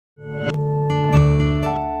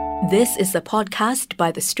This is a podcast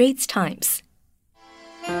by The Straits Times.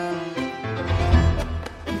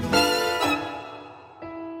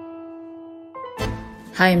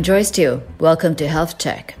 Hi, I'm Joyce Teo. Welcome to Health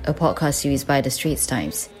Check, a podcast series by The Straits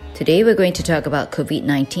Times. Today we're going to talk about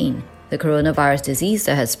COVID-19, the coronavirus disease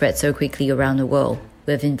that has spread so quickly around the world.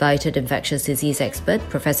 We've invited infectious disease expert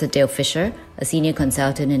Professor Dale Fisher, a senior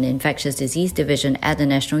consultant in the Infectious Disease Division at the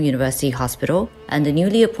National University Hospital, and the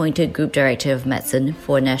newly appointed Group Director of Medicine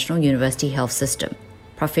for National University Health System.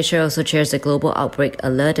 Prof. Fisher also chairs the Global Outbreak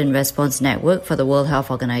Alert and Response Network for the World Health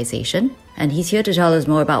Organization, and he's here to tell us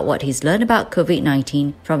more about what he's learned about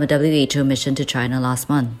COVID-19 from a WHO mission to China last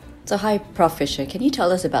month. So hi, Prof. Fisher. Can you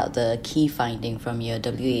tell us about the key finding from your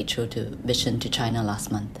WHO mission to China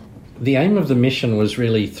last month? The aim of the mission was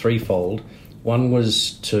really threefold. One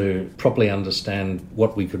was to properly understand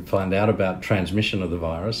what we could find out about transmission of the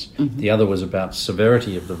virus. The other was about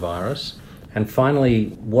severity of the virus. And finally,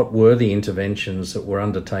 what were the interventions that were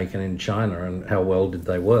undertaken in China and how well did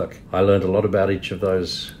they work? I learned a lot about each of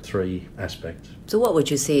those three aspects. So what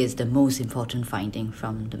would you say is the most important finding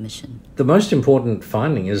from the mission? The most important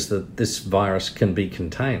finding is that this virus can be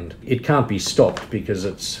contained. It can't be stopped because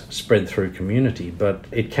it's spread through community, but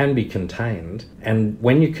it can be contained. And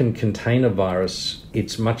when you can contain a virus,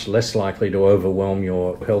 it's much less likely to overwhelm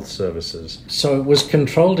your health services. So it was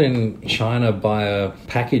controlled in China by a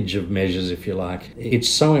package of measures, if you like. It's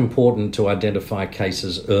so important to identify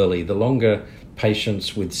cases early. The longer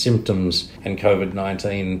patients with symptoms and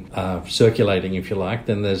COVID-19 are circulating, if you like,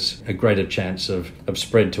 then there's a greater chance of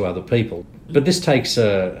spread to other people. But this takes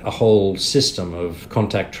a whole system of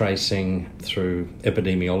contact tracing through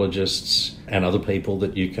epidemiologists and other people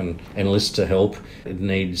that you can enlist to help. It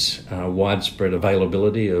needs widespread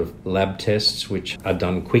availability of lab tests, which are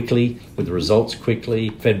done quickly, with results quickly,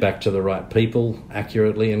 fed back to the right people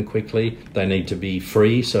accurately and quickly. They need to be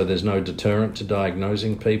free, so there's no deterrent to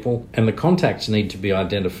diagnosing people. And the contacts need to be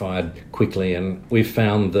identified quickly. And we've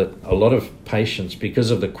found that a lot of patients,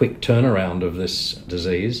 because of the quick turnaround of this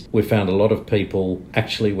disease, we've found a lot of people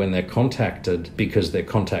actually, when they're contacted, because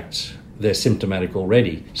they're symptomatic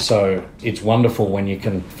already. So it's wonderful when you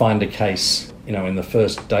can find a case, in the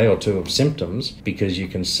first day or two of symptoms, because you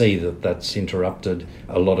can see that that's interrupted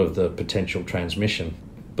a lot of the potential transmission.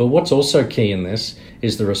 But what's also key in this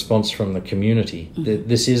is the response from the community.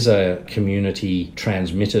 This is a community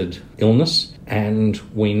transmitted illness, and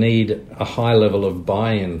we need a high level of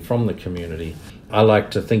buy-in from the community. I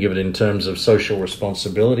like to think of it in terms of social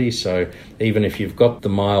responsibility. So even if you've got the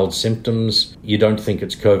mild symptoms, you don't think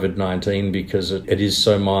it's COVID-19 because it is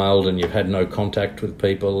so mild and you've had no contact with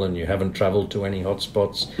people and you haven't travelled to any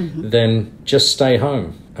hotspots, then just stay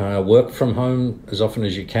home. Work from home as often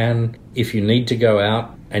as you can. If you need to go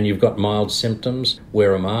out and you've got mild symptoms,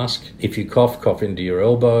 wear a mask. If you cough into your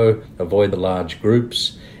elbow, avoid the large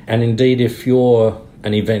groups. And indeed, if you're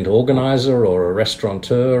an event organizer or a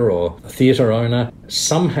restaurateur or a theatre owner,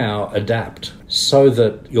 somehow adapt so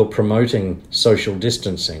that you're promoting social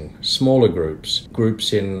distancing, smaller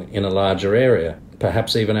groups in a larger area,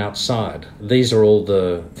 perhaps even outside. These are all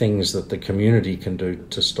the things that the community can do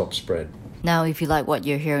to stop spread. Now, if you like what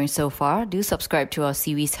you're hearing so far, do subscribe to our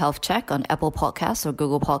series Health Check on Apple Podcasts or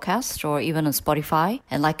Google Podcasts or even on Spotify,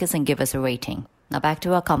 and like us and give us a rating. Now back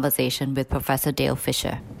to our conversation with Professor Dale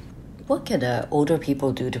Fisher. What can older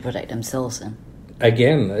people do to protect themselves then?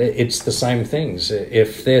 Again, it's the same things.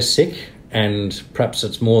 If they're sick and perhaps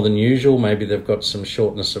it's more than usual, maybe they've got some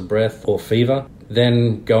shortness of breath or fever,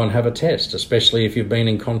 then go and have a test, especially if you've been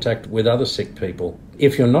in contact with other sick people.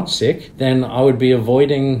 If you're not sick, then I would be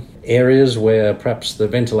avoiding areas where perhaps the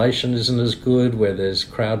ventilation isn't as good, where there's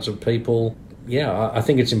crowds of people. Yeah, I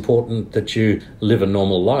think it's important that you live a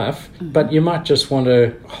normal life, but you might just want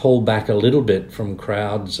to hold back a little bit from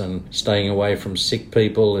crowds and staying away from sick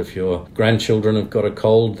people. If your grandchildren have got a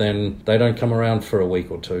cold, then they don't come around for a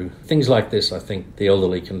week or two. Things like this, I think the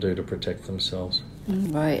elderly can do to protect themselves.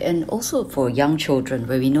 Right, and also for young children,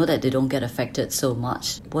 where we know that they don't get affected so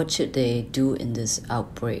much, what should they do in this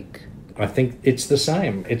outbreak? I think it's the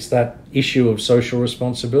same. It's that issue of social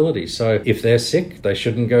responsibility. So if they're sick, they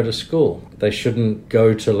shouldn't go to school. They shouldn't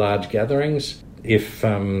go to large gatherings. If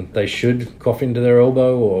they should cough into their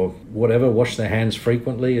elbow or whatever, wash their hands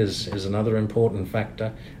frequently is another important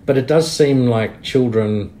factor. But it does seem like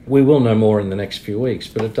children, we will know more in the next few weeks,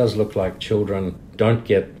 but it does look like children don't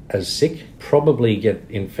get as sick, probably get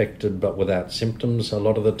infected but without symptoms a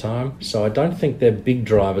lot of the time. So I don't think they're big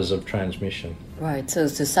drivers of transmission. Right. So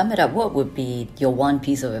to sum it up, what would be your one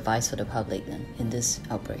piece of advice for the public then in this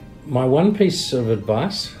outbreak? My one piece of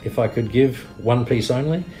advice, if I could give one piece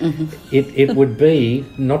only, it would be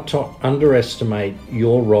not to underestimate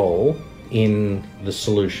your role in the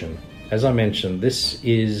solution. As I mentioned, this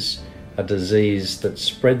is a disease that's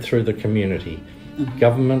spread through the community.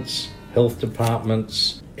 Governments, health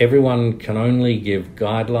departments, everyone can only give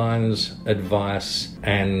guidelines, advice,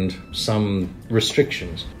 and some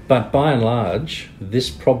restrictions. But by and large, this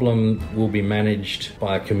problem will be managed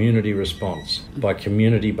by a community response, by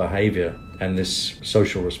community behaviour, and this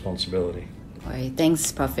social responsibility. All right.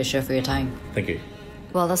 Thanks, Prof. Fisher, for your time. Thank you.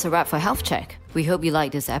 Well, that's a wrap for Health Check. We hope you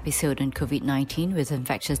liked this episode on COVID-19 with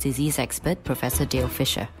infectious disease expert Professor Dale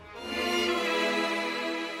Fisher.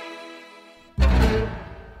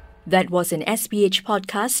 That was an SPH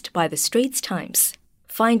podcast by The Straits Times.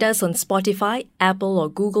 Find us on Spotify, Apple or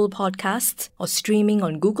Google Podcasts, or streaming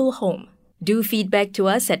on Google Home. Do feedback to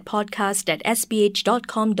us at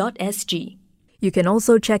podcast@sph.com.sg. You can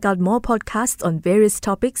also check out more podcasts on various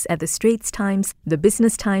topics at The Straits Times, The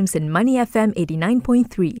Business Times and Money FM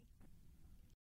 89.3.